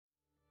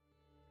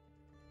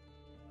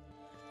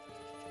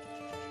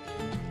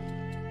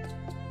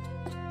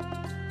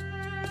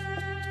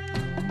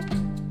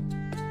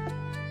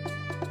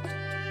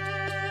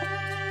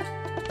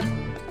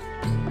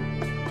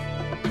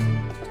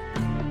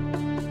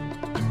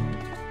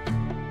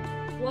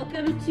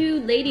welcome to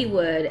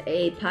Ladywood,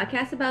 a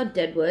podcast about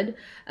Deadwood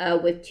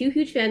with two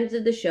huge fans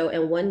of the show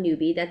and one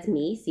newbie. That's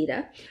me,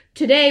 Sita.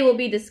 Today we'll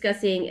be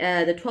discussing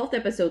the 12th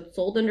episode,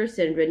 Sold Under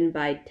Sin, written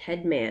by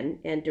Ted Mann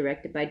and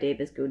directed by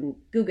Davis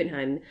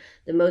Guggenheim,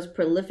 the most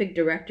prolific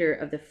director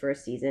of the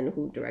first season,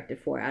 who directed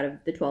 4 out of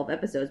the 12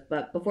 episodes.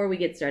 But before we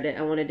get started,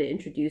 I wanted to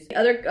introduce the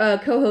other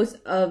co-hosts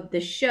of the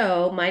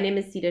show. My name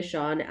is Sita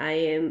Shawn. I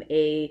am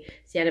a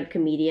stand-up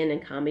comedian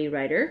and comedy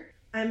writer.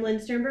 I'm Lynn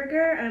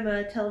Sternberger. I'm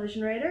a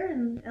television writer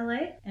in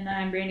LA. And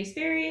I'm Brandy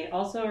Sperry,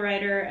 also a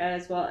writer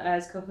as well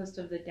as co-host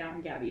of the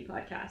Down Gabby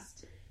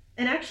podcast.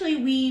 And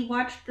actually, we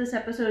watched this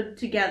episode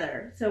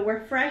together, so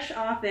we're fresh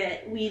off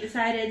it. We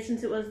decided,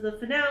 since it was the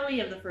finale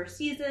of the first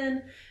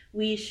season,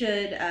 we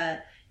should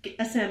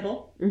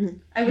assemble. Mm-hmm.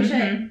 I wish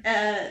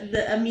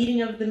a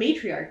meeting of the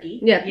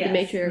matriarchy. Yeah, yes. The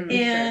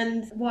matriarchy.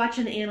 And watch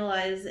and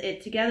analyze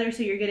it together,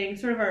 so you're getting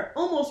sort of our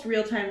almost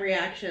real-time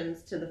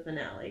reactions to the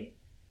finale.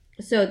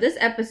 So this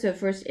episode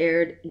first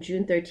aired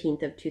June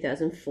 13th of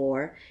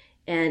 2004,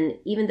 and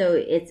even though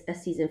it's a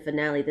season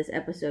finale, this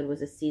episode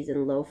was a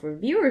season low for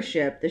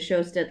viewership. The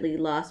show steadily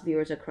lost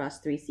viewers across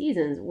 3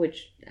 seasons,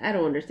 which I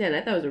don't understand.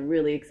 I thought it was a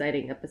really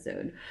exciting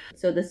episode.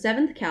 So the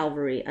 7th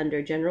Cavalry,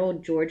 under General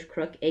George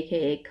Crook,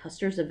 aka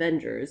Custer's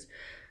Avengers,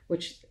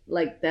 which,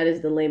 like, that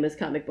is the lamest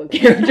comic book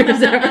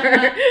characters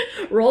ever,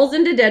 rolls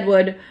into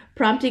Deadwood,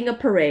 prompting a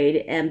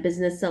parade and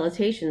business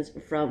salutations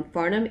from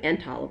Farnham and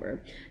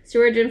Tolliver.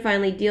 Sturgeon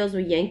finally deals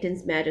with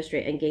Yankton's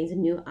magistrate and gains a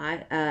new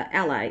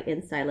ally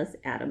in Silas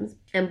Adams.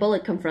 And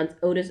Bullock confronts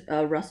Otis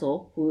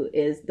Russell, who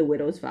is the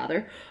widow's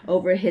father,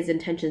 over his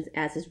intentions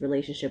as his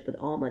relationship with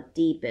Alma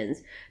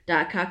deepens.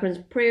 Doc Cochran's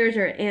prayers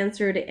are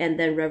answered, and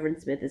then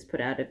Reverend Smith is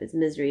put out of his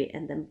misery,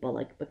 and then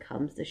Bullock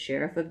becomes the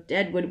sheriff of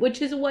Deadwood,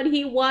 which is what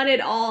he wanted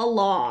all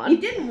along. He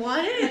didn't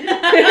want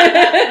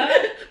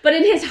it. But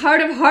in his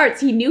heart of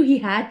hearts, he knew he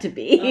had to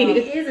be.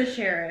 He is a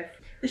sheriff.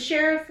 The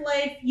sheriff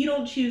life, you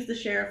don't choose the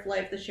sheriff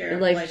life, the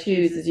sheriff life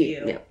chooses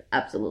you. Yeah,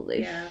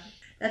 absolutely. Yeah.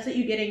 That's what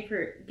you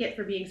get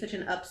for being such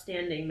an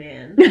upstanding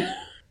man.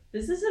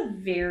 This is a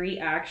very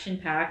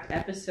action-packed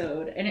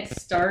episode, and it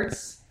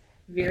starts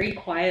very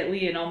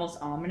quietly and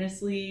almost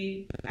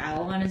ominously.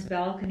 Al on his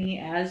balcony,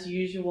 as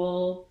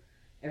usual.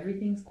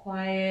 Everything's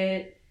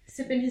quiet.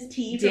 Sipping his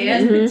tea from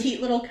his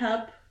petite little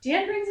cup.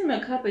 Dan brings him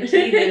a cup of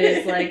tea that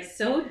is, like,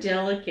 so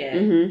delicate.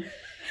 Mm-hmm.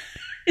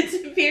 It's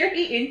a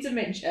very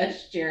intimate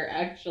gesture,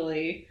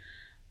 actually.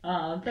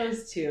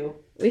 Those two.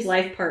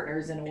 Life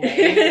partners, in a way.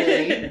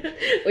 Really.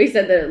 We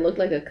said that it looked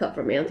like a cup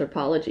from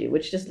Anthropology,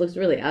 which just looks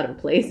really out of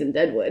place in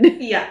Deadwood.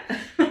 Yeah.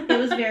 It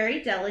was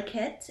very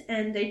delicate,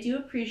 and I do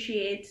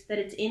appreciate that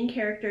it's in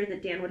character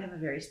that Dan would have a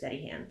very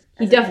steady hand.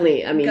 He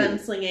definitely,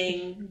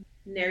 gunslinging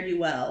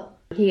ne'er-do-well.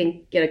 He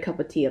can get a cup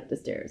of tea up the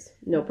stairs.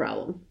 No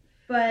problem.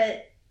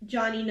 But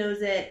Johnny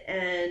knows it,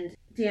 and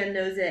Dan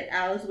knows it.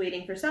 Al is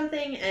waiting for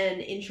something,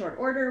 and in short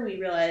order, we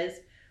realize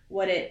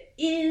what it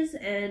is,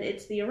 and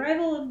it's the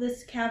arrival of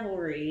this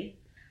cavalry.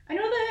 I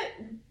know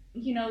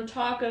that,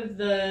 talk of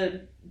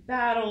the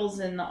battles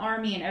and the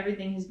army and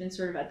everything has been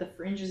sort of at the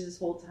fringes this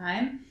whole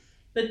time,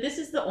 but this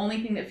is the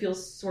only thing that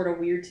feels sort of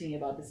weird to me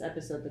about this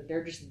episode, that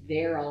they're just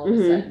there all of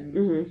a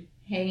sudden,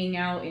 hanging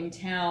out in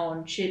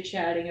town,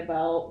 chit-chatting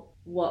about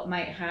what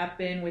might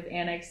happen with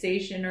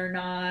annexation or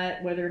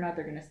not, whether or not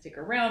they're going to stick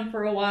around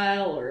for a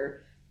while,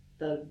 or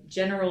the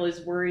general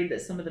is worried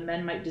that some of the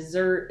men might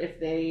desert if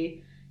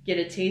they get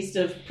a taste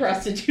of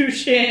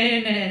prostitution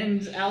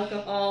and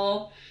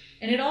alcohol.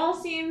 And it all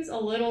seems a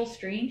little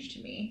strange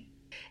to me.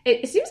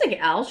 It seems like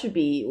Al should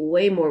be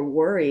way more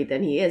worried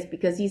than he is,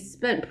 because he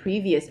spent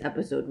previous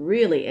episode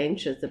really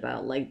anxious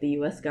about, like, the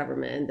U.S.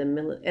 government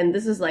and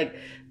this is like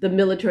the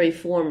military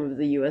form of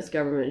the U.S.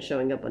 government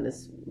showing up on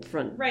his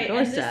front doorstep.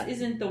 And this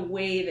isn't the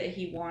way that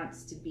he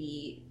wants to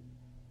be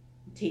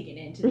taken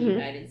into the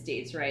United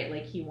States, right?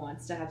 Like, he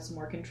wants to have some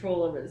more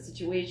control over the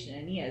situation,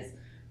 and he has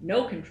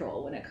no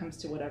control when it comes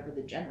to whatever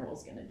the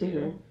general's going to do.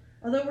 Mm-hmm.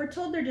 Although we're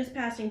told they're just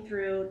passing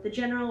through, the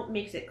general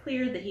makes it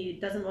clear that he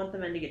doesn't want the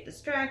men to get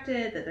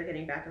distracted, that they're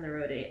getting back on the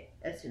road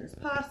as soon as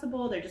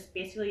possible. They're just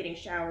basically getting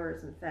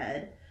showers and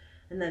fed,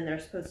 and then they're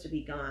supposed to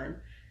be gone.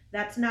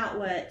 That's not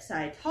what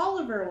Cy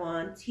Tolliver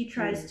wants. He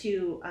tries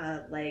to,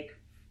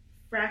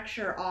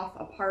 fracture off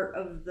a part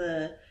of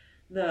the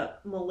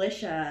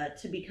militia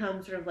to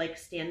become sort of like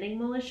standing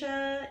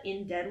militia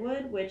in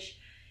Deadwood, which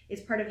is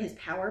part of his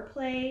power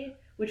play,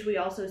 which we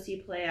also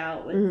see play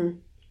out with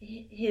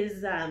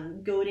his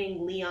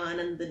goading Leon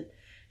and the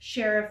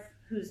sheriff,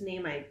 whose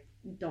name I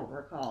don't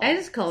recall. I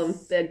just call him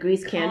the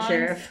grease can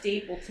sheriff.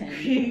 Stapleton.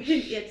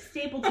 It's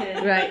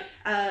Stapleton. Right.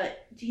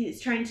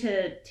 He's trying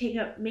to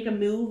make a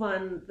move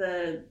on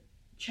the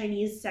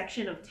Chinese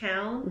section of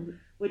town,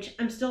 which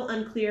I'm still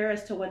unclear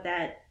as to what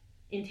that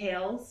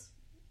entails.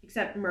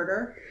 Except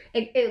murder.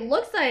 It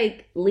looks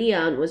like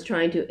Leon was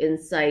trying to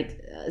incite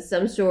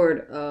some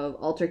sort of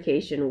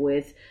altercation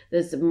with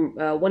this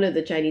one of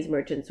the Chinese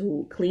merchants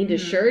who cleaned his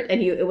shirt,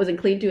 and it wasn't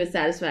cleaned to his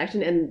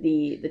satisfaction, and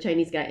the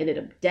Chinese guy ended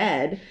up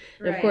dead.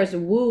 And of course,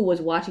 Wu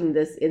was watching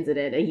this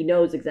incident, and he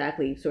knows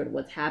exactly sort of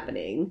what's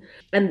happening.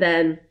 And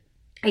then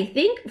I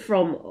think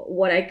from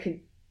what I could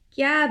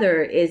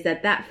gather is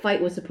that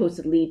fight was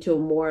supposed to lead to a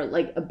more,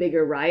 like, a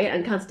bigger riot,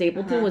 and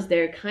Constapleton was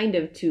there kind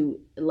of to,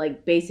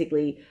 like,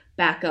 basically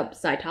back up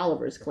Cy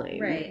Tolliver's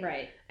claim.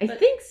 Right. I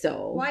think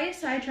so. Why is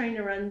Cy trying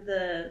to run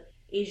the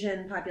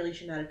Asian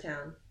population out of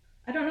town?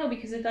 I don't know,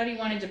 because I thought he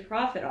wanted to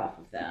profit off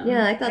of them.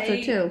 Yeah, I thought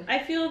so too. I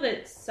feel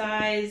that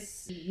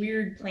Cy's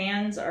weird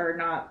plans are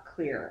not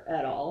clear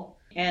at all.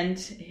 And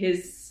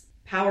his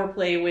power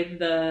play with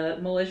the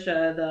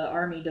militia, the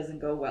army, doesn't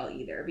go well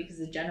either, because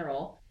the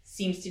general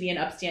seems to be an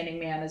upstanding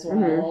man as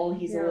well. Mm-hmm.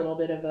 He's a little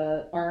bit of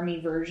a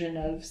army version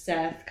of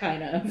Seth,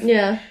 kind of.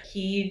 Yeah.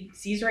 He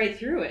sees right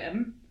through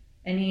him.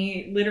 And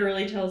he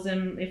literally tells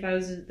him, if I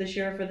was the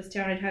sheriff of this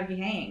town, I'd have you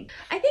hanged.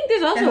 I think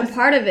there's also a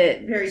part of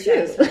it, very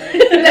too.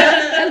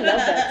 I love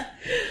that.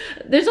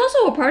 There's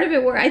also a part of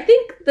it where I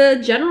think the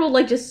general,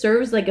 like, just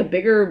serves, like, a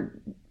bigger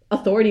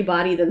authority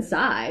body than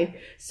Cy.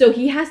 So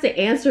he has to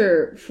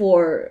answer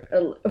for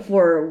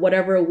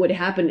whatever would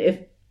happen if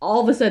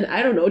all of a sudden,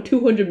 I don't know,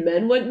 200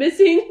 men went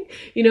missing.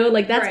 You know,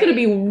 like, that's going to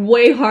be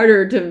way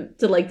harder to,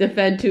 like,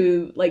 defend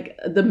to, like,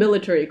 the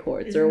military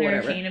courts or whatever.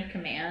 Isn't there a chain of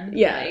command?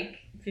 Yeah. Like,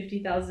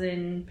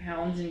 50,000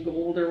 pounds in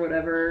gold or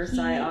whatever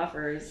Cy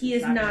offers. He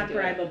is not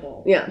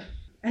bribable. Yeah.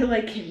 I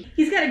like him.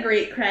 He's got a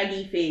great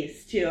craggy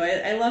face, too.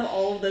 I love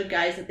all of the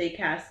guys that they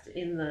cast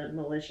in the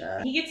militia.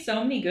 He gets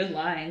so many good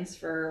lines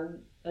for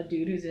a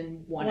dude who's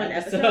in one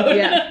episode.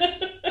 Yeah.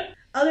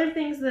 Other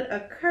things that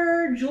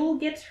occur, Jewel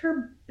gets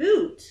her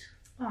boot.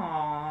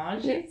 Aw,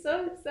 she's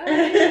so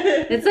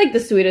excited. It's like the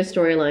sweetest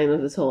storyline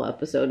of this whole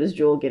episode is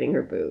Jewel getting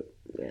her boot.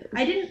 Yeah.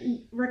 I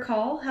didn't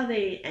recall how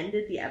they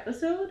ended the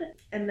episode,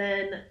 and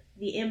then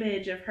the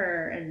image of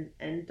her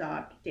and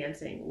Doc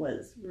dancing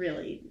was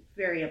really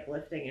very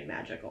uplifting and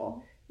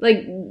magical.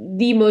 Like,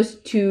 the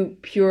most two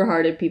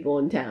pure-hearted people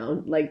in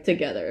town, like,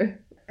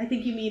 together. I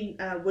think you mean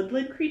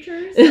woodland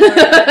creatures?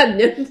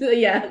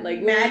 Yeah,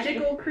 like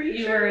magical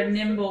creatures. You are a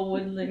nimble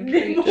woodland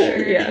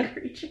creature.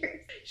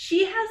 creature.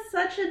 She has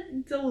such a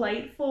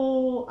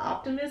delightful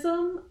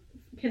optimism,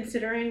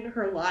 considering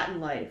her lot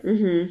in life,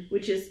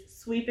 which is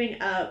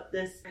sweeping up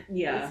this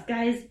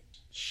guy's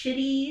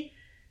shitty,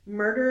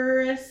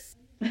 murderous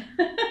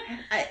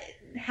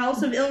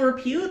house of ill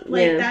repute.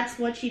 Like, that's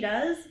what she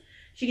does.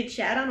 She gets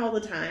shat on all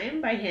the time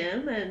by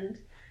him and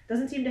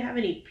doesn't seem to have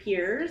any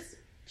peers.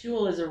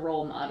 Jewel is a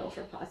role model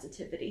for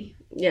positivity.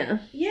 Yeah.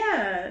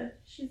 Yeah.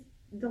 She's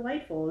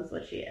delightful is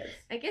what she is.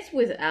 I guess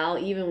with Al,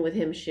 even with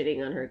him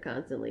shitting on her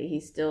constantly,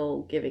 he's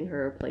still giving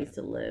her a place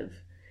to live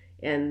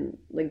and,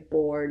 like,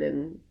 board,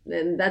 and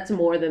that's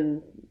more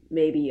than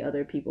maybe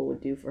other people would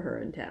do for her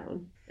in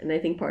town. And I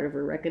think part of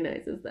her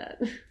recognizes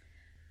that.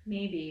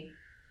 Maybe.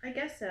 I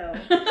guess so.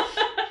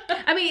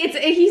 I mean,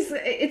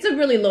 it's a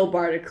really low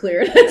bar to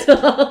clear, that's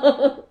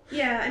all.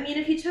 Yeah, I mean,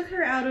 if he took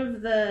her out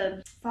of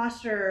the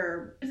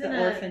foster...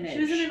 orphanage. She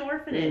was in an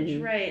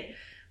orphanage, right.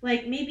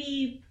 Like,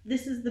 maybe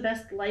this is the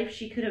best life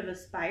she could have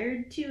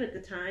aspired to at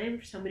the time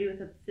for somebody with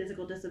a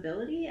physical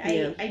disability.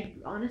 I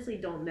honestly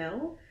don't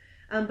know.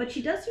 But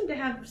she does seem to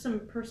have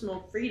some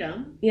personal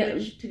freedom,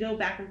 which, to go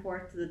back and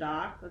forth to the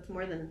dock, that's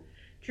more than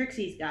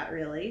Trixie's got,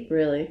 really.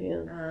 Really,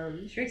 yeah.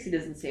 Trixie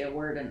doesn't say a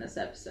word in this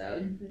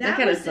episode. That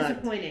was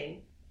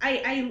disappointing.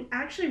 I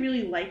actually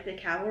really like the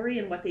cavalry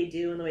and what they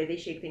do and the way they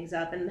shake things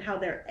up and how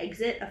their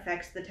exit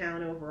affects the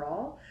town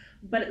overall.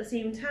 But at the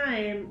same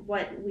time,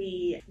 what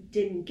we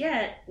didn't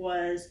get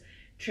was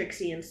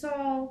Trixie and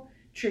Saul,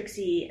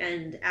 Trixie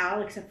and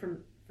Al, except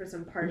for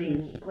some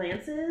parting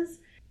glances.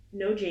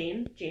 No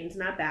Jane. Jane's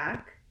not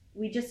back.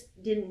 We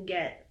just didn't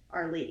get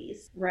our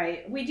ladies.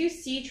 Right. We do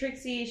see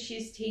Trixie.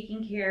 She's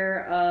taking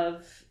care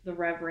of the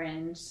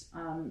Reverend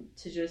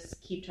to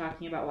just keep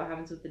talking about what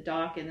happens with the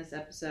Doc in this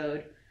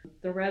episode.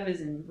 The Rev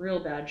is in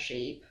real bad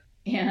shape.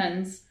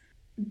 And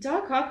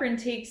Doc Cochran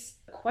takes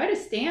quite a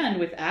stand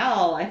with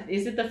Al.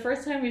 Is it the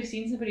first time we've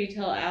seen somebody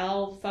tell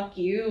Al, fuck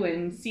you,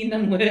 and seen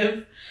them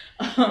live?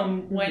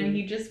 When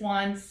he just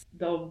wants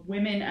the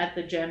women at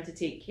the gem to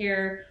take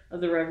care of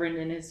the Reverend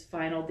in his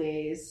final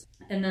days.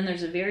 And then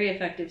there's a very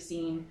effective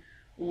scene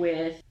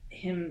with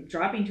him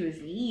dropping to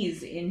his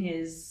knees in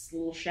his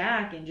little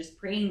shack and just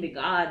praying to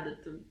God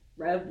that the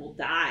Rev will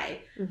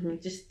die.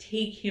 Just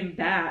take him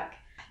back.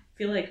 I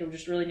feel like I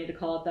just really need to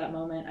call out that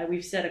moment.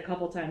 We've said a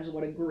couple times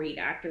what a great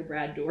actor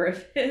Brad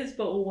Dourif is,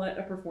 but what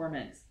a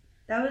performance.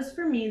 That was,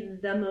 for me,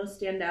 the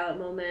most standout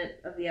moment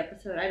of the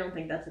episode. I don't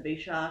think that's a big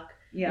shock.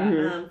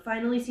 Yeah.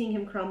 Finally seeing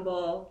him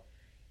crumble.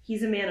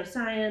 He's a man of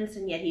science,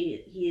 and yet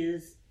he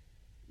is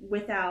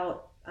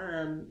without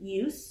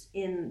use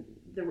in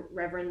the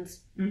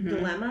Reverend's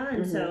dilemma.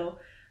 And so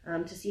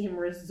to see him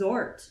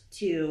resort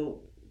to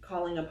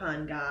calling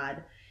upon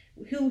God,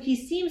 who he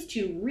seems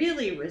to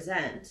really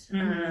resent,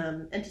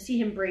 and to see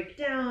him break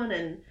down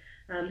and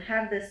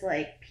have this,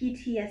 like,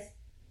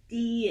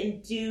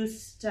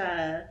 PTSD-induced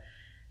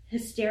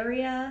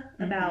hysteria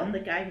about the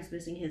guy who's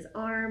missing his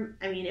arm.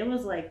 I mean, it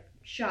was, like,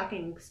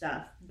 shocking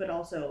stuff, but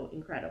also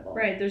incredible.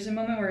 Right, there's a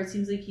moment where it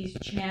seems like he's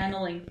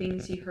channeling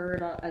things he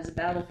heard as a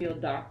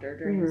battlefield doctor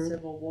during the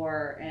Civil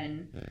War,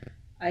 and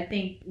I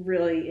think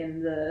really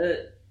in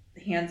the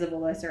hands of a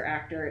lesser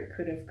actor, it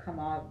could have come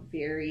off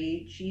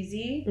very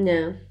cheesy.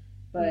 Yeah.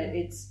 But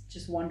it's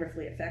just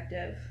wonderfully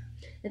effective.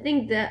 I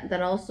think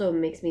that also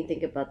makes me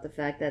think about the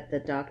fact that the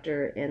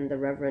doctor and the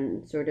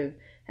Reverend sort of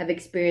have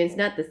experienced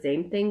not the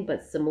same thing,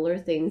 but similar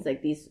things,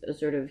 like these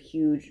sort of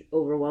huge,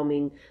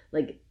 overwhelming,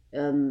 like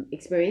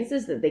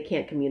experiences that they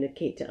can't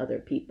communicate to other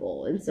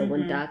people. And so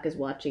when Doc is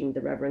watching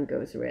the Reverend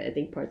go through it, I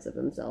think parts of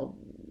himself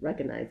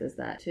recognizes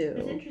that too.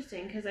 It's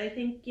interesting because I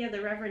think,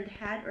 the Reverend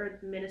had, or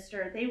the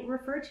minister, they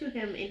refer to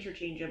him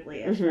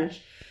interchangeably as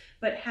such,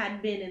 but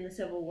had been in the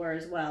Civil War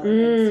as well and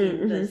had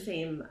seen the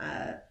same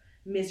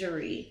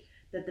misery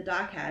that the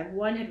Doc had.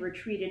 One had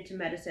retreated to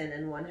medicine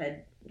and one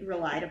had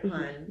relied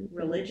upon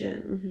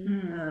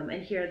religion.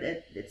 And here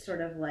that it's sort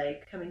of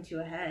like coming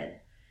to a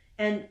head.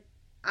 And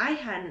I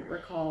hadn't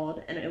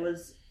recalled, and it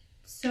was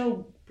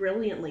so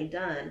brilliantly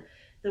done,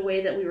 the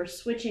way that we were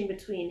switching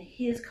between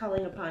his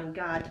calling upon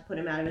God to put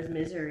him out of his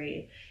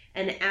misery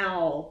and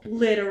Al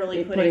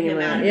literally putting him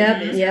out of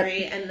his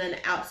misery. And then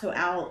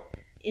Al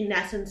in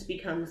essence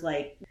becomes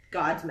like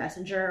God's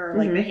messenger or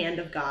like the hand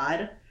of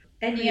God.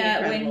 And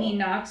when he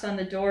knocks on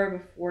the door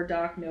before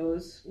Doc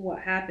knows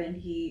what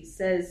happened, he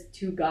says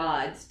to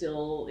God,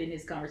 still in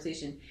his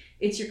conversation,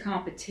 "It's your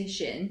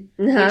competition."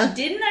 Which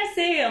didn't I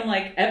say on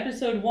like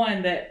episode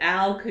 1 that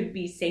Al could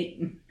be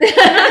Satan?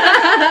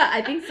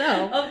 I think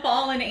so. A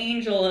fallen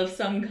angel of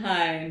some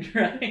kind,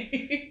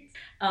 right?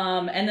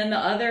 And then the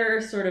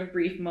other sort of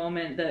brief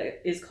moment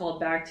that is called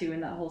back to in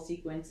that whole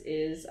sequence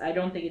is, I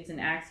don't think it's an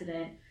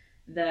accident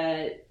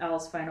that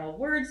Al's final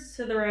words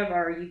to the Rev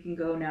are, "You can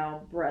go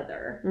now,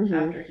 brother,"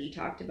 after he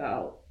talked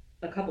about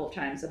a couple of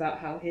times about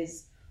how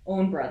his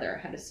own brother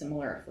had a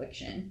similar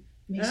affliction.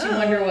 Makes you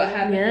wonder what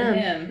happened to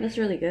him. That's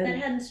really good. That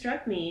hadn't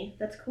struck me.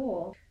 That's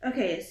cool.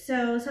 Okay,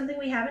 so something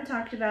we haven't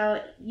talked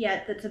about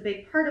yet that's a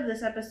big part of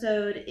this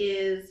episode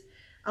is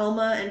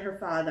Alma and her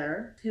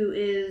father, who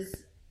is,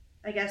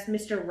 I guess,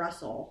 Mr.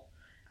 Russell.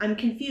 I'm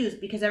confused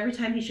because every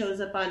time he shows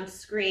up on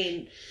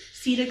screen,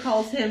 Sita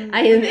calls him...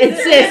 I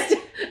insist.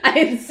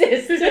 What's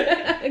his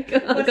name?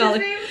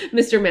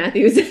 Mr.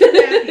 Matthews. Mr.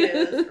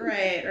 Matthews.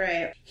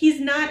 Right.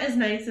 He's not as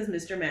nice as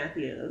Mr.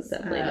 Matthews.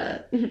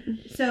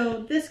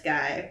 So this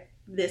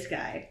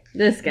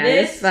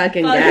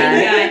fucking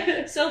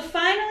guy. So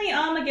finally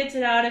Alma gets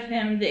it out of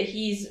him that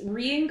he's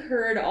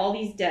re-incurred all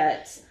these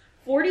debts.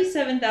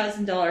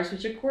 $47,000,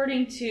 which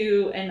according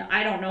to an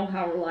I don't know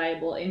how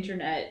reliable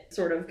internet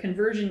sort of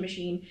conversion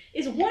machine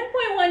is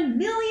 $1.1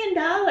 million.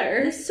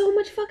 That's so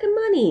much fucking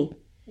money.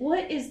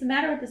 What is the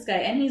matter with this guy?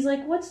 And he's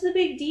like, what's the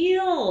big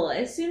deal?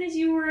 As soon as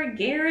you were a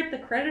Garrett, the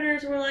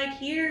creditors were like,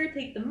 here,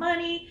 take the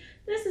money.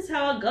 This is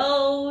how it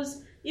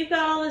goes. You've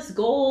got all this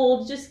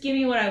gold. Just give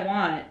me what I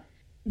want.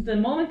 The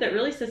moment that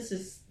really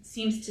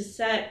seems to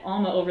set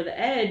Alma over the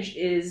edge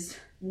is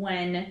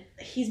when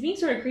he's being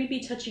sort of creepy,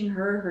 touching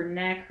her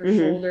neck, her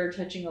shoulder,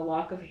 touching a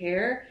lock of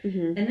hair.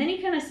 And then he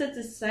kind of sets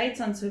his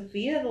sights on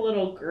Sophia, the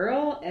little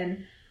girl,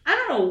 and I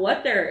don't know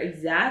what they're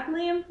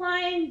exactly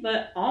implying,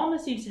 but Alma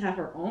seems to have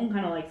her own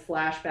kind of like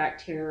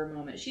flashback terror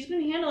moment. She's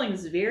been handling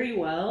this very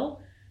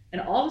well, and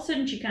all of a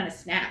sudden she kind of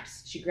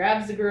snaps. She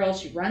grabs the girl,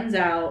 she runs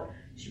out,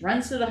 she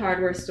runs to the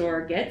hardware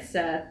store, gets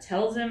Seth,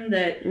 tells him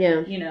that,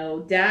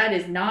 Dad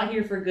is not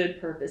here for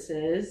good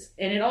purposes,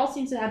 and it all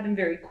seems to happen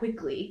very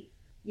quickly.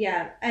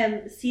 Yeah,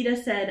 and Sita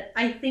said,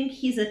 "I think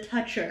he's a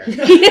toucher."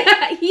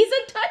 Yeah, he's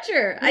a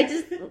toucher.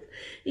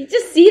 You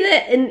just see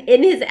that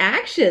in his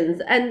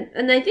actions,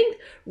 and I think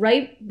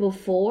right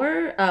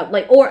before,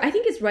 or I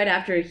think it's right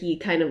after he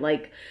kind of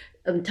like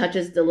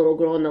touches the little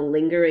girl in a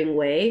lingering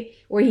way,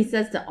 where he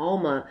says to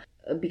Alma,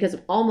 because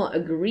Alma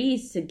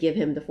agrees to give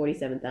him the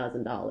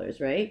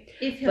 $47,000, right?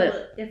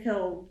 If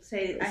he'll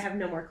say, "I have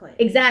no more claims."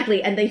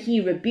 Exactly, and then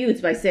he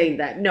rebutes by saying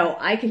that, "No,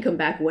 I can come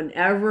back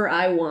whenever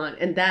I want,"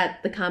 and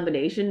that the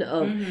combination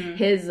of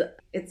his,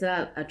 it's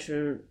not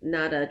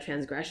a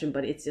transgression,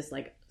 but it's just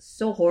like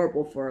so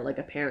horrible for like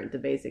a parent to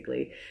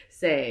basically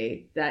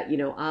say that,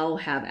 I'll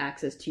have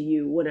access to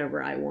you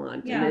whenever I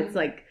want, and it's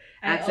like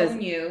access.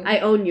 I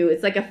own you.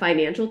 It's like a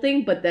financial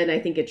thing, but then I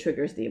think it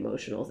triggers the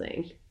emotional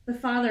thing. The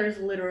father is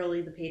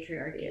literally the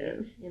patriarchy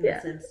in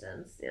this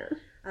instance. Yeah.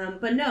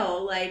 But no,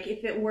 like,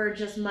 if it were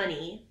just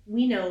money,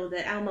 we know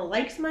that Alma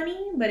likes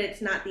money, but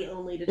it's not the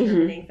only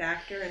determining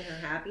factor in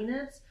her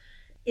happiness.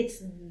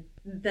 It's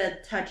the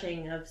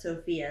touching of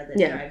Sophia that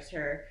drives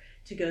her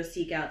to go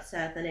seek out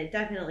Seth, and it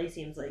definitely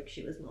seems like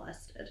she was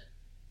molested.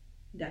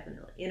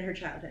 Definitely. In her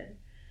childhood.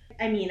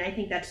 I mean, I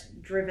think that's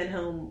driven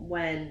home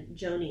when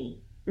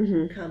Joni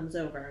comes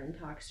over and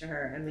talks to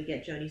her, and we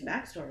get Joni's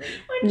backstory.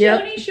 When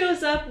Joni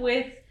shows up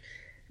with,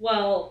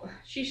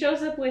 she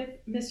shows up with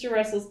Mr.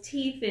 Russell's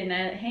teeth in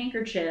a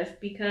handkerchief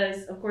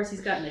because, of course,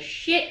 he's gotten the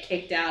shit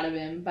kicked out of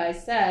him by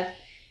Seth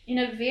in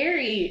a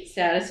very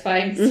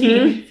satisfying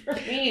scene for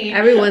me.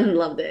 Everyone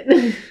loved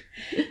it.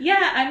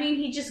 Yeah, I mean,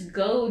 he just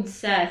goads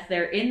Seth.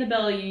 They're in the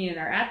Bell Union.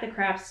 They're at the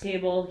craps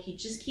table. He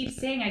just keeps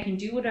saying, I can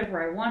do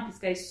whatever I want. This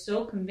guy's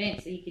so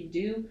convinced that he can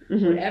do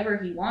whatever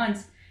he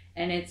wants.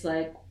 And it's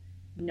like,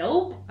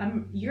 nope,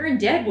 you're in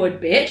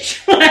Deadwood,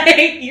 bitch.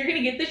 Like, you're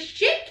gonna get the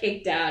shit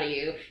kicked out of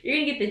you. You're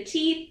gonna get the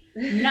teeth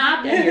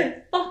knocked out of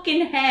your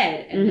fucking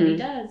head. And then he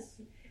does.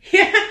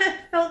 Yeah, it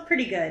felt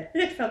pretty good.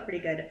 It felt pretty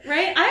good.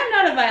 Right? I am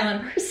not a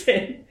violent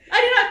person.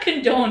 I do not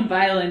condone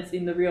violence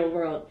in the real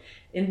world.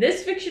 In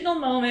this fictional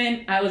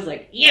moment, I was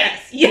like,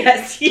 yes,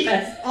 yes,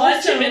 yes.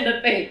 Punch him in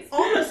the face.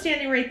 Almost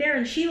standing right there,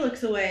 and she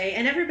looks away,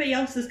 and everybody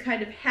else is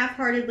kind of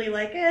half-heartedly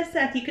like,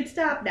 Seth, you could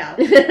stop now.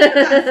 Seth.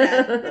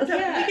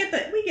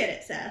 Yeah. We get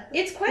it, Seth.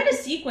 It's quite a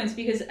sequence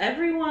because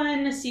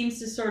everyone seems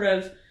to sort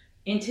of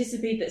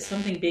anticipate that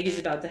something big is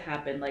about to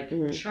happen. Like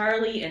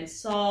Charlie and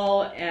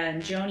Saul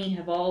and Joni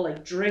have all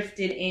like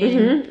drifted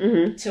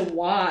in to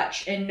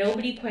watch, and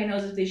nobody quite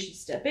knows if they should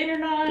step in or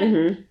not.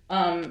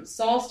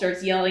 Saul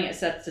starts yelling at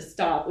Seth to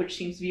stop, which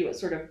seems to be what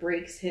sort of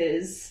breaks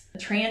his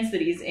trance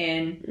that he's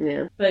in.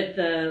 Yeah. But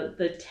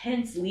the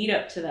tense lead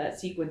up to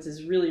that sequence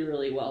is really,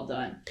 really well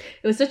done.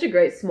 It was such a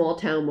great small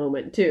town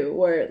moment too,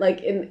 where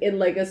like in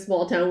like a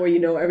small town where you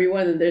know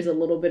everyone and there's a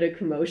little bit of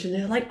commotion.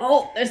 They're like,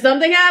 oh, there's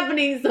something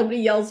happening. Somebody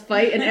yells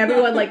fight and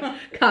everyone like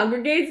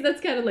congregates.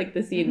 That's kind of like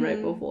the scene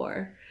right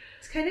before.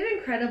 It's kind of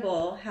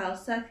incredible how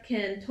Seth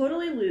can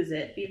totally lose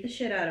it, beat the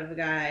shit out of a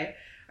guy,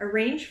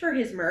 arrange for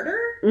his murder,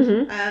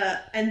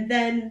 and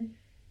then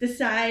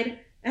decide,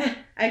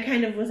 I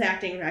kind of was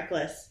acting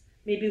reckless.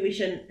 Maybe we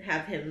shouldn't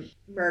have him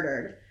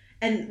murdered.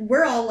 And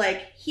we're all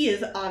like, he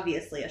is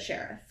obviously a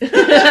sheriff. Right?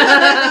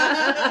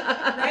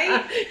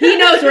 He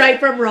knows right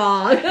from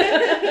wrong.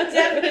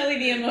 Definitely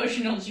the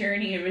emotional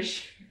journey of a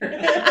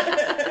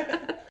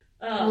sheriff.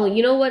 Well,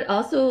 you know what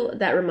also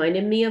that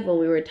reminded me of when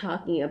we were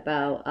talking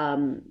about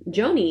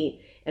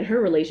Joni and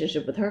her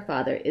relationship with her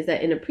father is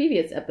that in a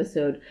previous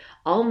episode,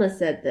 Alma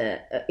said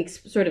that,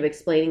 sort of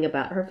explaining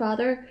about her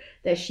father,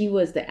 that she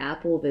was the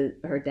apple of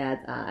her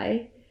dad's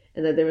eye.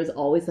 And that there was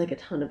always like a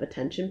ton of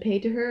attention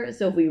paid to her.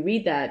 So if we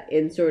read that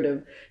in sort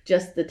of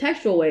just the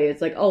textual way,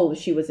 it's like, oh,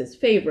 she was his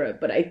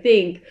favorite. But I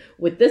think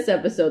with this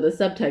episode, the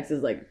subtext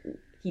is like,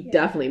 he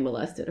definitely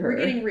molested her. We're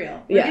getting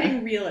real. We're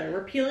getting realer.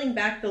 We're peeling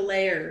back the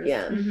layers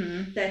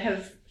that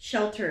have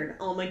sheltered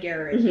Alma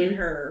Garrett in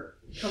her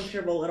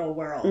comfortable little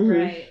world.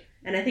 Right.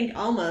 And I think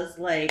Alma's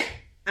like,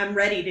 I'm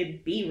ready to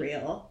be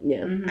real.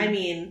 Yeah. I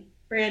mean,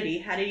 Brandy,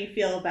 how do you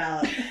feel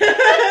about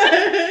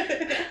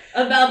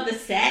about the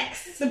sex?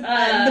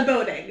 The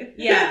boating.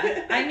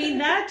 Yeah. I mean,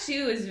 that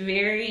too is a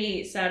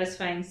very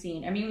satisfying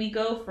scene. I mean, we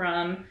go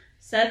from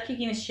Seth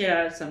kicking the shit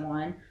out of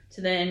someone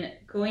to then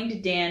going to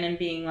Dan and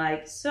being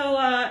like, so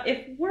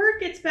if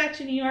word gets back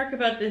to New York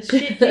about this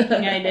shit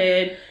kicking I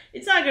did,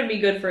 it's not going to be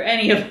good for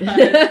any of us.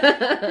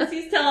 Because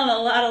he's telling a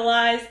lot of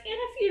lies and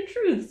a few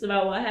truths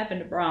about what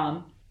happened to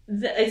Brom.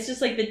 It's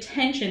just like the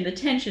tension, and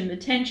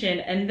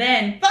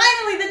then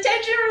finally the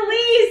tension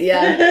released.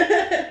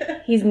 Yeah.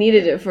 He's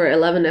needed it for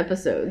 11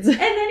 episodes. And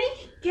then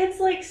he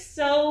gets like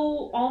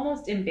so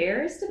almost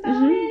embarrassed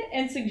about it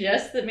and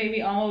suggests that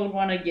maybe Alma would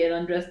want to get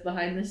undressed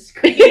behind the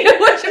screen.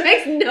 Which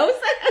makes no sense.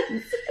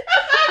 And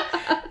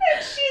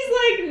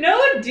she's like,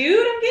 no,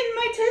 dude, I'm getting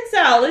my tits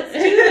out. Let's do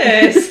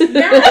this.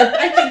 That,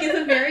 I think, is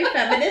a very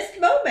feminist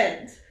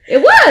moment.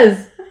 It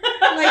was.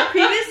 Like,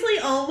 previously,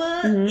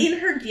 Alma, in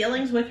her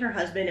dealings with her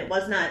husband, it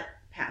was not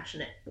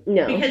passionate.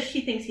 No. Because she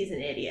thinks he's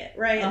an idiot,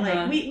 right?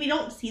 Like, we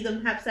don't see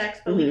them have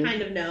sex, but we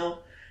kind of know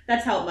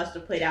that's how it must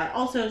have played out.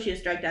 Also, she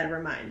is drugged out of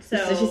her mind.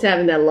 So she's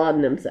having that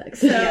laudanum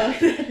sex. So,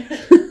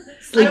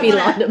 Sleepy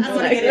laudanum sex.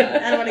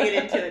 I don't want to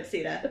get into it,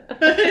 Sita.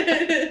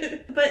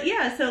 But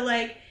yeah, so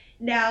like,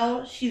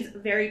 now she's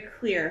very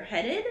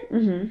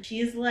clear-headed.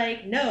 She's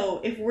like,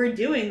 no, if we're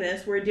doing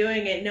this, we're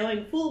doing it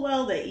knowing full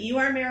well that you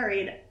are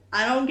married.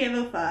 I don't give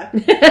a fuck.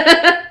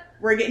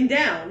 We're getting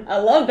down. I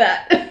love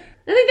that.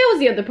 I think that was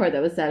the other part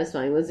that was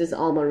satisfying, was just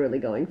Alma really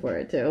going for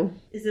it, too.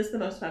 Is this the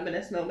most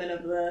feminist moment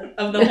of the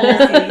whole season?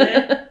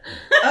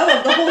 Oh,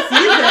 of the whole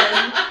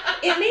season.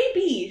 It may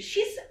be.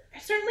 She's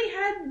certainly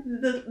had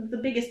the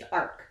biggest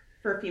arc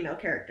for a female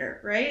character,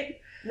 right?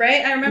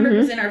 Right? I remember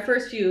because in our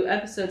first few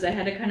episodes, I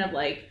had to kind of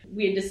like,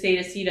 we had to say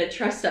to Sita,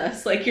 trust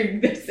us, like,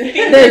 things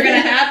are going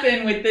to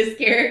happen with this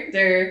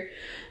character.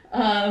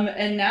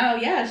 And now,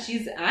 yeah,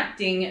 she's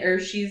acting, or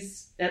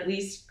she's at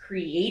least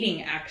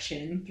creating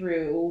action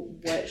through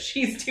what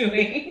she's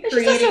doing.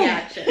 Creating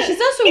action. She's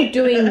also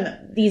doing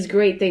these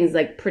great things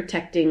like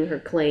protecting her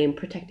claim,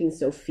 protecting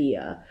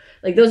Sophia.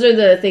 Like, those are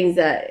the things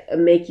that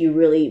make you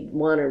really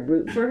want to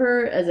root for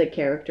her as a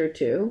character,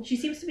 too. She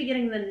seems to be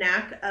getting the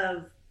knack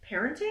of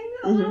parenting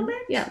a little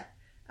bit. Yeah.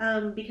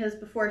 Because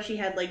before she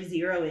had like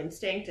zero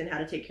instinct in how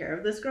to take care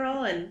of this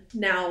girl, and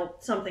now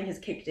something has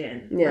kicked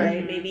in,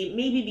 right?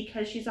 Maybe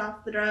because she's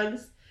off the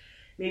drugs,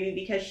 maybe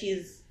because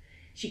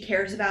she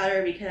cares about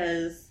her,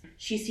 because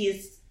she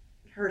sees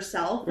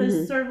herself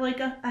as sort of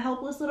like a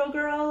helpless little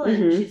girl,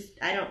 and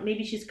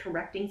maybe she's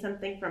correcting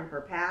something from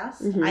her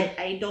past.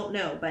 I don't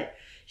know, but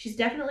She's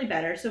definitely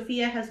better.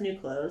 Sophia has new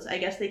clothes. I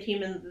guess they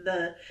came in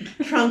the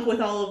trunk with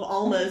all of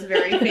Alma's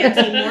very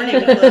fancy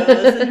morning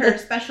clothes and her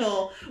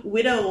special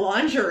widow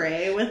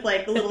lingerie with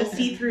like little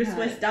see-through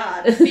Swiss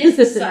dots.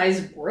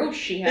 Fist-sized brooch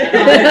she had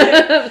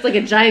on. It's like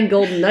a giant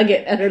gold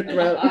nugget at her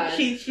throat.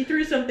 She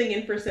threw something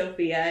in for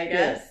Sophia, I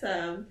guess,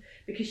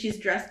 because she's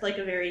dressed like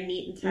a very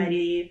neat and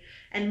tidy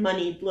and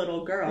moneyed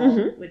little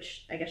girl,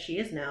 which I guess she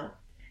is now.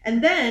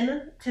 And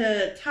then,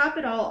 to top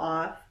it all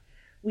off,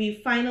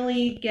 we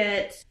finally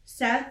get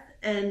Seth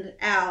and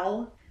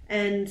Al,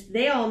 and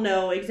they all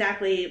know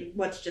exactly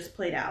what's just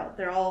played out.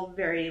 They're all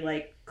very,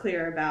 like,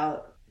 clear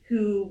about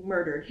who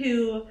murdered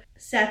who.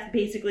 Seth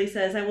basically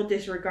says, I will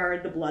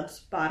disregard the blood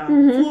spot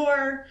on the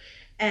floor.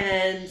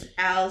 And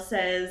Al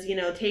says, you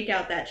know, take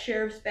out that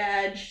sheriff's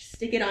badge,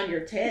 stick it on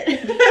your tit.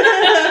 Put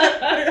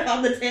it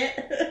on the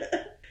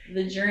tit.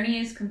 The journey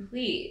is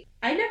complete.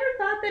 I never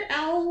thought that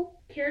Al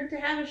cared to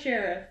have a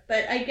sheriff,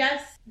 but I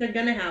guess they're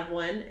gonna have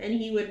one, and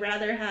he would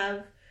rather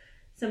have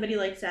somebody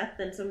like Seth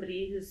than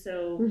somebody who's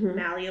so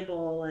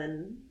malleable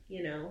and,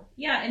 you know.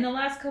 Yeah, in the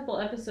last couple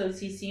episodes,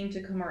 he seemed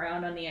to come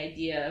around on the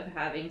idea of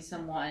having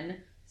someone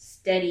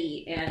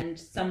steady and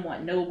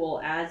somewhat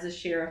noble as a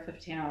sheriff of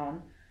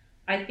town.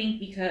 I think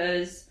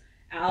because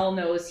Al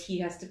knows he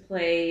has to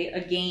play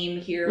a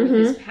game here with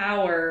his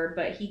power,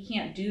 but he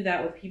can't do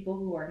that with people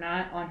who are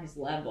not on his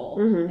level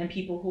and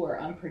people who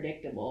are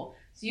unpredictable.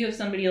 So you have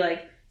somebody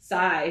like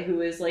Sai,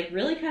 who is like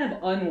really kind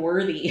of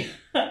unworthy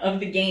of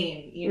the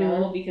game, you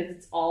know, because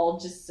it's all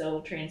just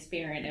so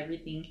transparent.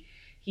 Everything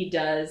he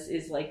does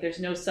is like, there's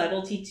no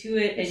subtlety to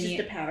it. It's just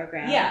a power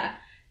grab. Yeah.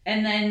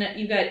 And then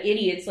you've got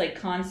idiots like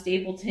Con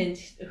Stapleton,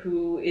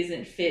 who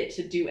isn't fit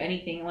to do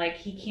anything. Like,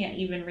 he can't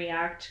even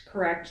react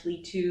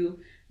correctly to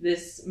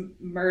this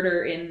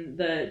murder in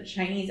the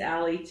Chinese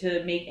alley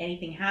to make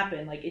anything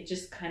happen. Like, it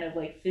just kind of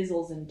like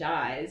fizzles and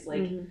dies.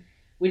 Like,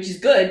 which is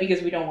good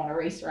because we don't want a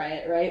race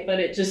riot, right? But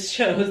it just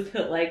shows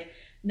that like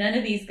none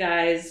of these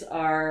guys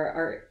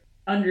are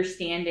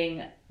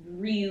understanding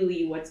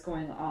really what's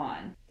going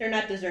on. They're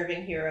not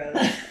deserving heroes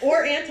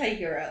or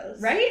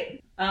anti-heroes.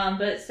 Right?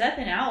 But Seth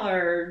and Al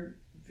are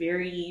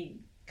very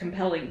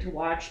compelling to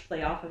watch,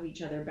 play off of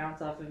each other,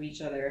 bounce off of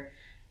each other.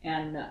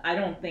 And I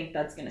don't think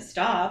that's going to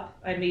stop.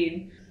 I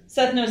mean,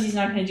 Seth knows he's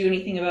not going to do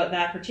anything about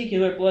that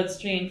particular blood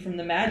stain from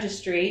the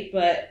magistrate,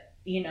 but,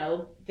 you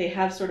know, they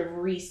have sort of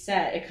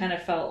reset. It kind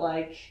of felt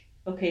like,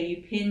 okay,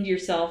 you pinned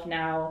yourself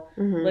now.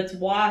 Let's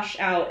wash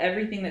out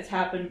everything that's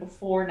happened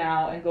before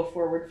now and go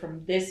forward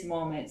from this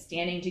moment,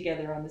 standing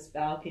together on this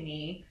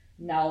balcony.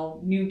 Now,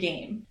 new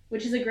game.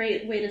 Which is a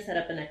great way to set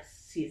up the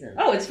next season.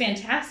 Oh, it's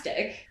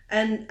fantastic.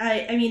 And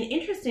I mean,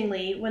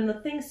 interestingly, when the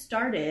thing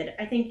started,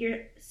 I think you're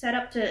set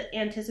up to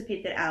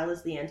anticipate that Al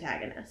is the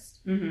antagonist.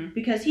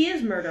 Because he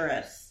is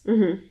murderous.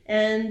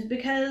 And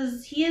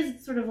because he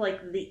is sort of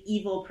like the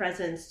evil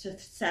presence to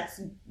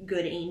Seth's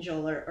good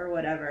angel or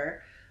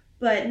whatever.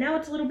 But now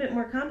it's a little bit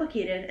more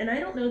complicated, and I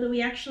don't know that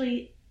we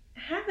actually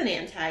have an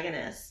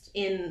antagonist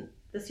in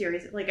the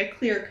series, like a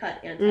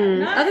clear-cut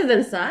antagonist. Other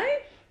than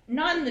Sai?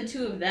 Not in the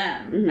two of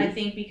them, I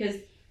think, because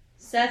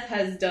Seth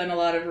has done a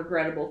lot of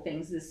regrettable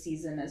things this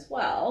season as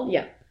well.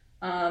 Yeah.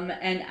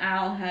 And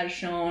Al has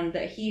shown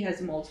that he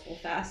has multiple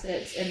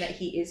facets and that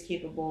he is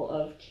capable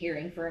of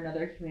caring for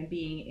another human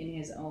being in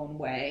his own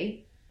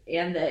way,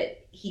 and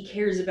that he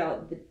cares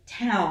about the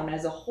town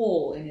as a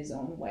whole in his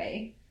own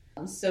way.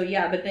 So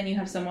yeah, but then you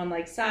have someone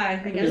like Sai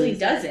who really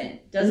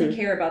doesn't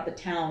care about the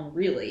town,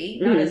 really,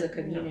 not as a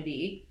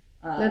community.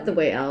 Not the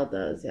way Al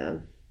does, yeah.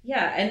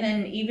 Yeah, and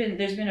then even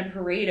there's been a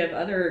parade of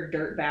other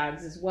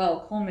dirtbags as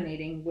well,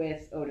 culminating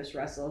with Otis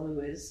Russell, who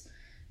is,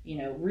 you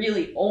know,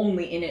 really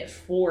only in it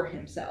for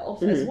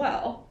himself as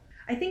well.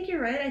 I think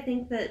you're right. I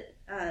think that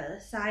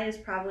Sai is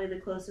probably the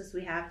closest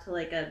we have to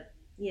like a,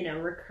 you know,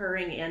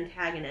 recurring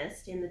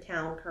antagonist in the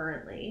town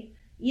currently.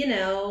 You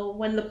know,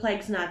 when the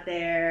plague's not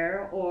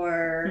there,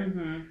 or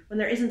when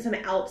there isn't some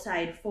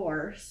outside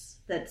force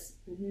that's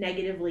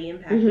negatively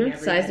impacting everybody.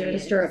 Sai's there to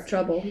stir up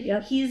trouble.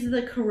 Yep. He's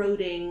the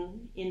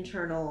corroding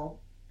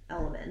internal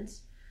element.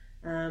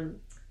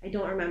 I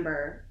don't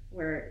remember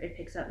where it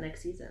picks up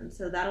next season,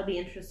 so that'll be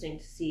interesting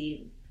to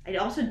see. I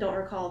also don't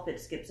recall if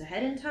it skips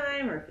ahead in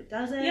time or if it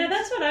doesn't. Yeah,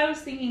 that's what I was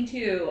thinking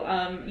too.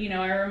 You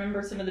know, I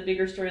remember some of the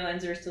bigger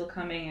storylines are still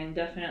coming, and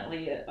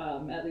definitely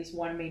at least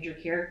one major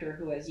character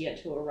who has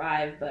yet to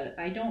arrive, but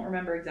I don't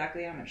remember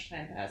exactly how much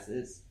time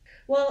passes.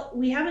 Well,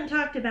 we haven't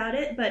talked about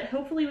it, but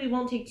hopefully we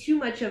won't take too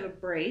much of a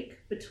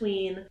break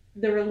between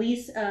the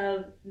release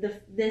of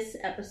this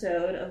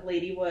episode of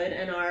Ladywood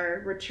and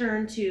our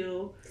return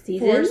to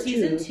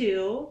season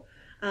 2.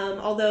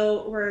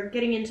 Although we're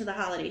getting into the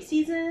holiday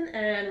season,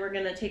 and we're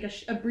going to take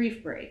a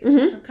brief break,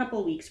 a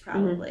couple weeks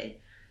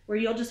probably, where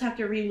you'll just have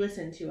to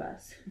re-listen to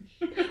us.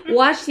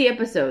 Watch the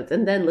episodes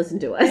and then listen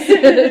to us.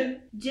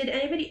 Did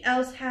anybody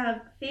else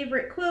have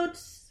favorite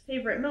quotes,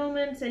 favorite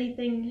moments,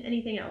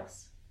 anything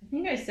else? I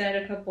think I said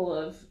a couple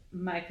of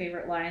my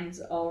favorite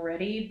lines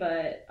already,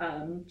 but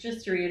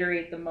just to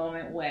reiterate the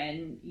moment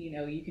when,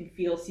 you can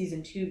feel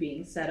season 2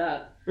 being set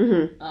up.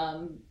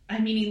 Mm-hmm. I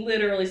mean, he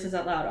literally says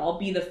out loud, "I'll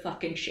be the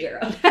fucking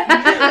sheriff."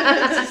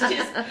 It's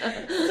just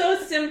so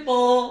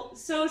simple,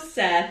 so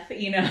Seth,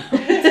 they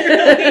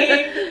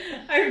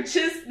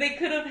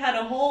could have had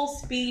a whole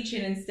speech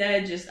and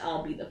instead just,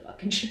 "I'll be the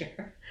fucking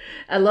sheriff."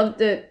 I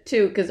loved it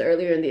too, because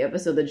earlier in the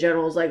episode, the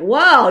general's like,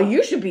 "Wow,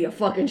 you should be a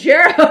fucking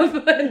sheriff."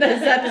 And then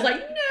Seth is like,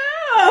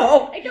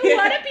 "No, I don't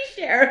want to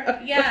be sheriff."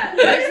 Yeah,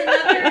 there's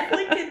another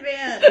Afflicted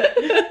man.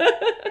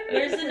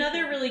 There's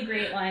another really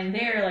great line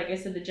there. Like I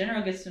said, the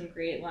general gets some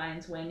great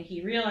lines when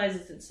he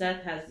realizes that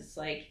Seth has this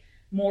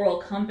moral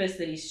compass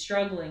that he's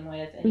struggling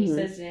with, and he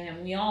says to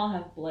him, "We all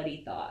have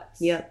bloody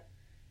thoughts." Yep.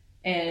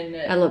 And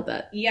I love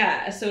that.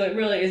 Yeah, so it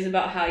really is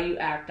about how you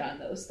act on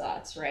those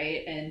thoughts,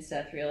 right? And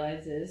Seth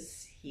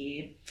realizes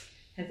he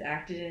has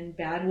acted in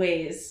bad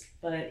ways,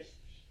 but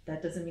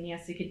that doesn't mean he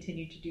has to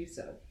continue to do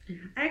so.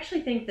 I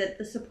actually think that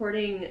the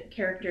supporting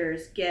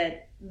characters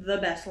get the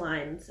best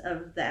lines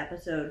of the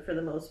episode for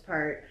the most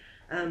part.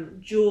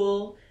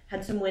 Jewel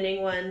had some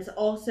winning ones.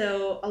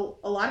 Also,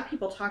 a lot of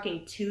people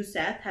talking to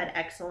Seth had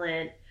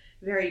excellent,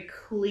 very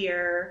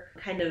clear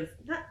kind of,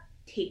 not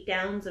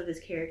takedowns of his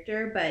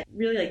character, but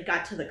really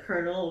got to the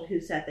kernel of who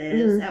Seth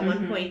is. At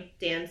one point,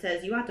 Dan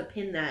says, "You ought to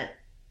pin that,"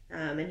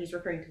 and he's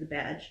referring to the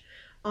badge,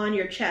 "on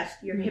your chest.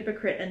 You're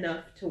hypocrite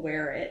enough to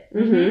wear it."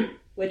 Mm-hmm.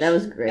 Which that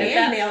was great.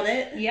 Dan nailed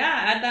it.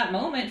 Yeah, at that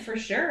moment, for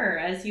sure,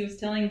 as he was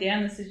telling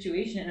Dan the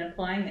situation and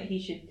implying that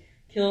he should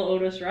kill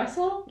Otis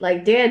Russell.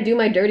 Like, "Dan, do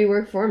my dirty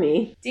work for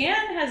me."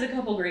 Dan has a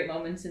couple great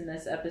moments in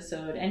this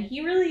episode, and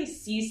he really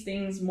sees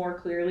things more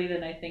clearly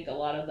than I think a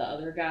lot of the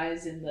other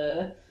guys in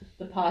the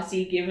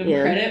posse give him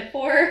credit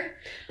for.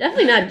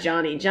 Definitely not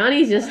Johnny.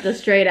 Johnny's just a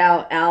straight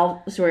out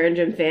Al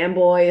Swearingen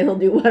fanboy, and he'll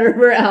do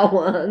whatever Al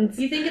wants.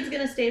 Do you think it's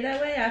going to stay that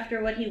way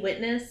after what he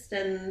witnessed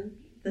and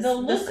the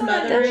look on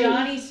smothering?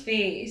 Johnny's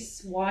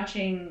face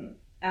watching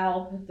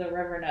Al put the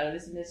Reverend out of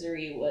his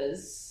misery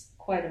was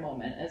quite a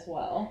moment as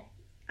well.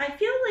 I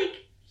feel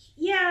like,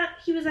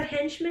 he was a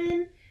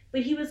henchman,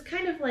 but he was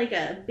kind of like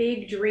a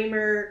big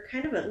dreamer,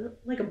 kind of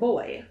like a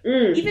boy.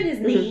 Even his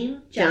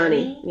name,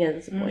 Johnny. Yeah,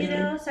 that's a point.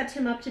 Sets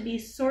him up to be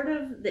sort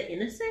of the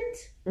innocent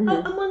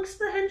amongst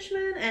the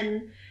henchmen,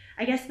 and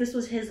I guess this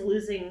was his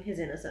losing his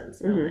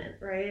innocence moment,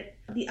 right?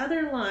 The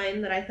other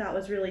line that I thought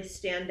was really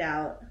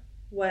standout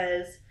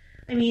was,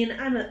 I mean,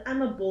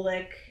 I'm a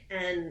Bullock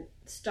and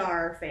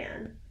Star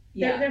fan.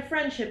 Yeah. Their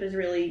friendship is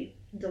really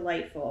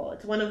delightful.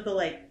 It's one of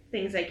the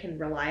things I can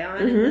rely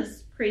on in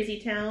this crazy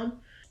town.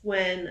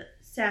 When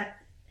Seth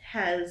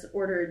has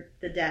ordered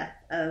the death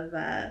of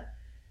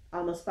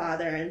Alma's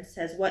father and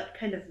says, "What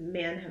kind of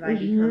man have I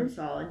become,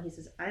 Saul?" And he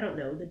says, "I don't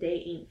know. The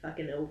day ain't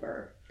fucking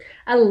over."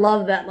 I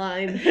love that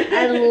line.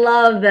 I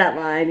love that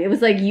line. It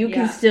was like, you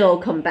can still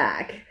come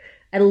back.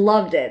 I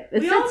loved it.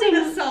 We all need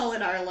a Saul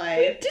in our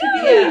life. We do. To be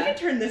like, you can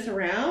turn this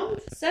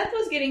around. Seth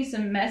was getting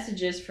some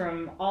messages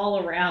from all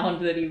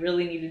around that he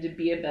really needed to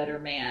be a better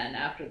man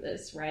after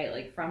this,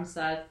 right? From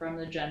Seth, from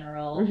the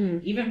general,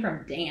 even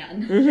from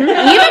Dan. Even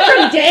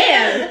from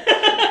Dan!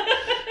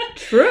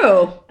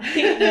 True.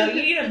 You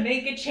need to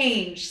make a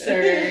change,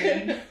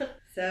 sir.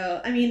 So,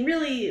 I mean,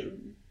 really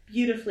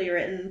beautifully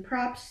written.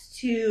 Props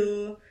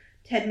to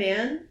Ted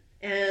Mann.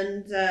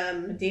 And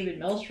David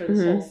Milch for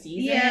this whole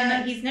season.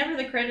 Yeah. He's never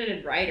the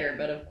credited writer,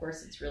 but of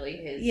course it's really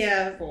his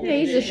full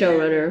he's a vision.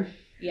 showrunner.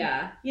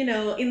 Yeah.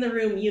 In the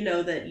room,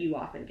 that you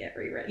often get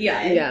rewritten.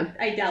 Yeah.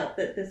 I doubt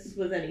that this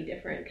was any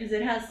different because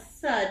it has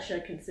such a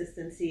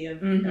consistency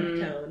of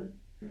tone.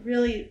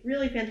 Really,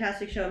 really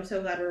fantastic show. I'm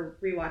so glad we're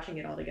rewatching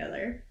it all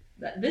together.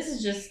 This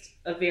is just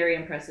a very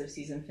impressive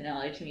season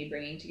finale to me,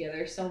 bringing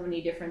together so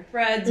many different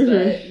threads,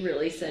 but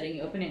really setting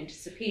you up in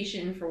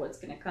anticipation for what's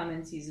going to come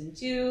in season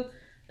 2.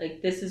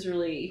 This is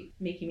really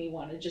making me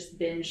want to just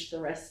binge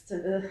the rest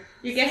of the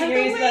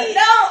series. But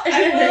no,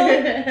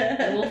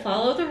 I will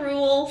follow the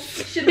rules.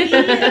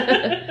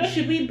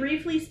 Should we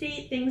briefly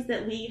state things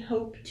that we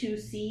hope to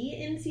see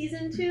in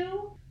season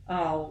 2?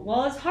 Oh,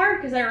 well, it's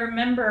hard because I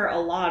remember a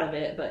lot of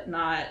it, but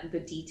not the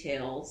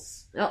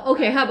details. Oh,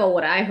 okay, how about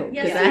what I hope?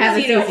 Because Yes, I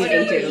haven't seen what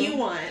season 2. do you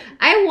want?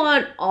 I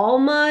want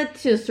Alma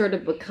to sort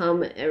of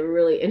become a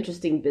really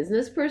interesting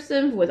business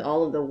person with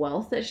all of the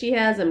wealth that she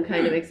has. I'm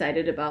kind of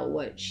excited about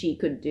what she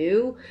could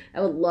do.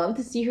 I would love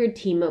to see her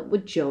team up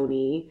with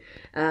Joni,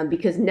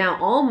 because now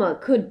Alma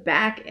could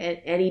back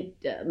at any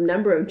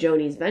number of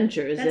Joni's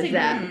ventures.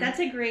 That's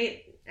a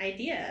great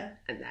idea.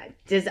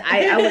 Just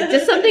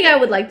something I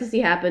would like to see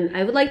happen.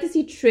 I would like to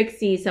see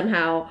Trixie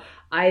somehow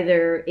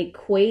either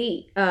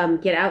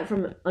get out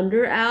from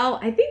under Al.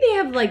 I think they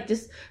have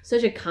just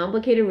such a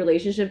complicated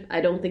relationship. I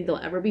don't think they'll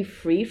ever be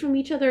free from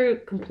each other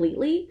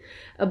completely.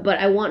 But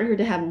I want her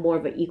to have more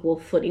of an equal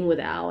footing with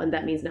Al, and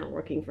that means not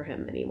working for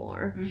him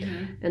anymore.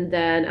 And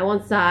then I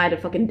want Sai to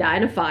fucking die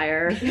in a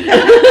fire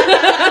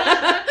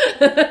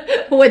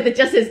with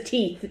just his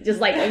teeth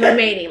just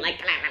remaining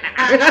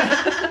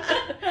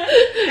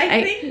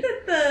I think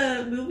that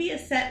the movie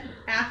is set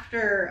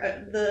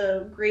after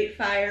the Great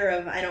Fire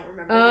of, I don't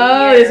remember.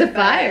 Oh, there's a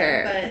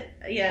fire. But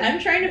yeah. I'm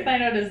trying to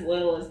find out as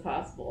little as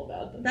possible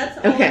about them. That's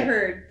all I've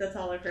heard. That's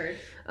all I've heard.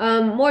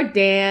 More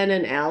Dan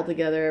and Al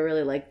together. I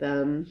really like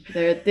them.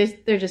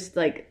 They're just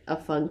like a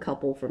fun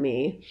couple for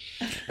me.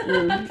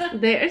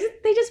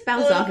 They just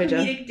bounce off each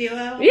other. Comedic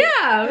duo.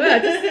 Yeah,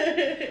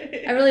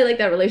 I really like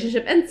that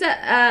relationship.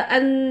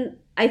 And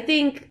I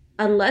think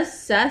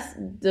unless Seth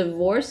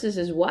divorces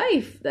his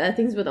wife,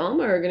 things with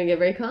Alma are going to get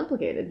very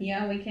complicated.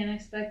 Yeah, we can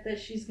expect that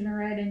she's going to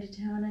ride into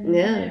town in a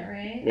minute,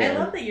 right? Yeah. I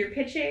love that you're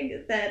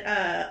pitching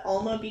that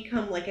Alma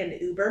become like an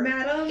Uber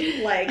madam,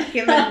 like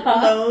giving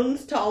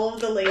loans to all of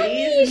the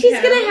ladies.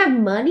 She's going to have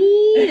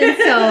money. And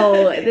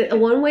so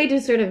one way to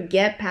sort of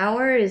get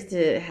power is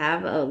to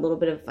have a little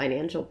bit of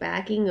financial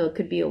backing. Or it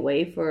could be a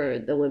way for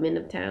the women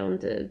of town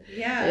to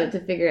to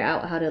figure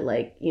out how to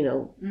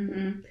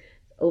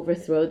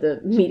overthrow the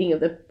meeting of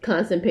the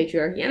constant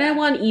patriarchy. And I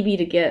want Evie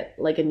to get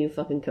like a new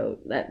fucking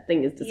coat. That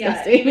thing is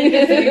disgusting. Yeah,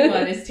 even the new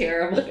one is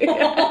terrible.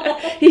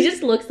 He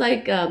just looks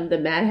like the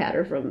Mad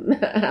Hatter from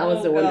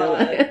Alice in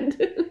Wonderland.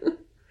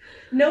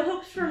 No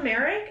hopes for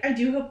Merrick. I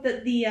do hope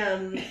that the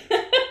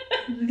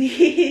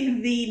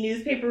the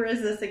newspaper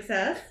is a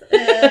success.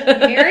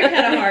 Merrick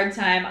had a hard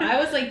time. I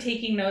was like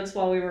taking notes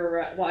while we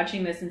were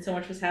watching this, and so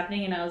much was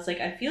happening, and I was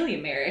like, I feel you,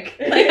 Merrick.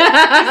 Like he's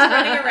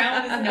running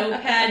around with his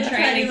notepad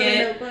trying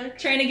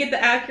to get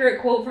the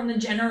accurate quote from the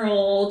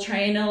general,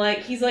 trying to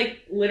he's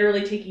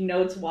literally taking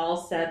notes while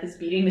Seth is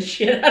beating the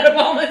shit out of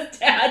Alma's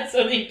dad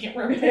so that he can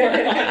report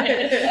on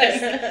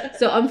it.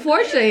 So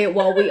unfortunately,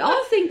 while we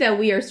all think that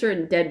we are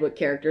certain Deadwood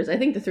characters, I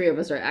think the three of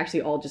us are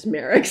actually all just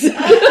Merricks. At this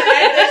point.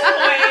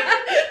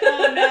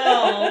 Oh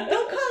no.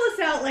 Don't call us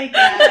out like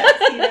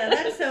that, Tina.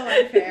 That's so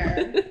unfair.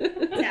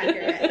 It's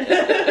accurate.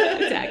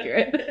 It's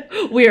accurate.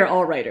 We are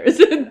all writers.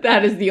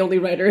 That is the only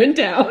writer in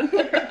town.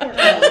 We're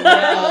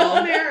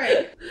all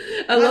Merrick.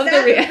 I love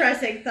that the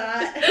depressing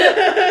thought.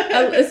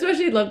 I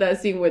especially love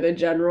that scene where the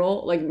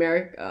general,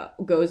 Merrick,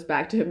 goes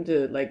back to him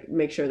to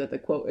make sure that the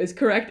quote is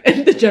correct,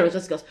 and the general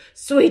just goes,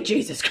 "Sweet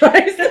Jesus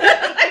Christ!" What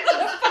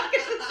the fuck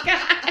is this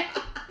guy?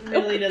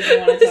 Really doesn't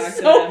want to talk to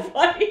him. So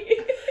funny.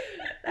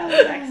 That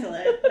was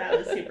excellent. That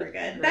was super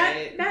good.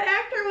 Right. That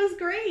actor was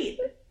great.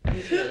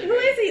 Who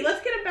Really is he?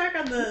 Let's get him back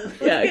on the.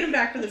 Get him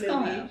back for the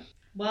movie.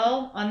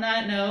 Well, on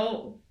that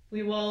note,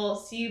 we will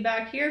see you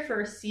back here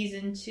for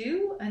season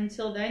 2.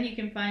 Until then, you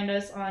can find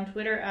us on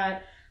Twitter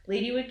at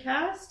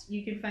LadywoodCast.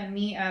 You can find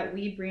me at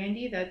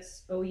WeBrandy.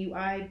 That's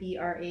OUIBRANDI.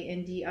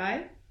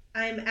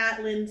 I'm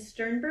at Lynn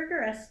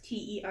Sternberger,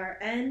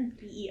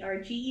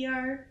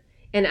 STERNBERGER.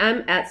 And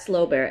I'm at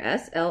Slowbear,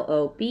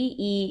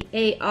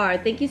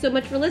 SLOBEAR. Thank you so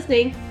much for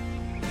listening.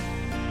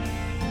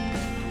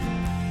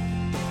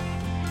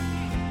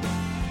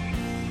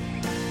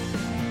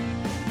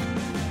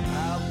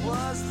 I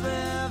was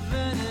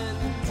living in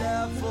the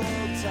devil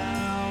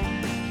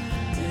town.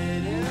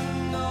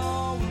 Didn't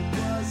know it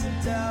was a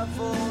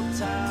devil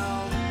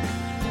town.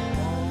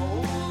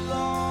 Oh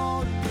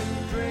Lord,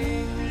 it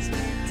brings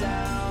me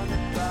down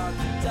about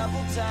the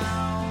devil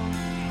town.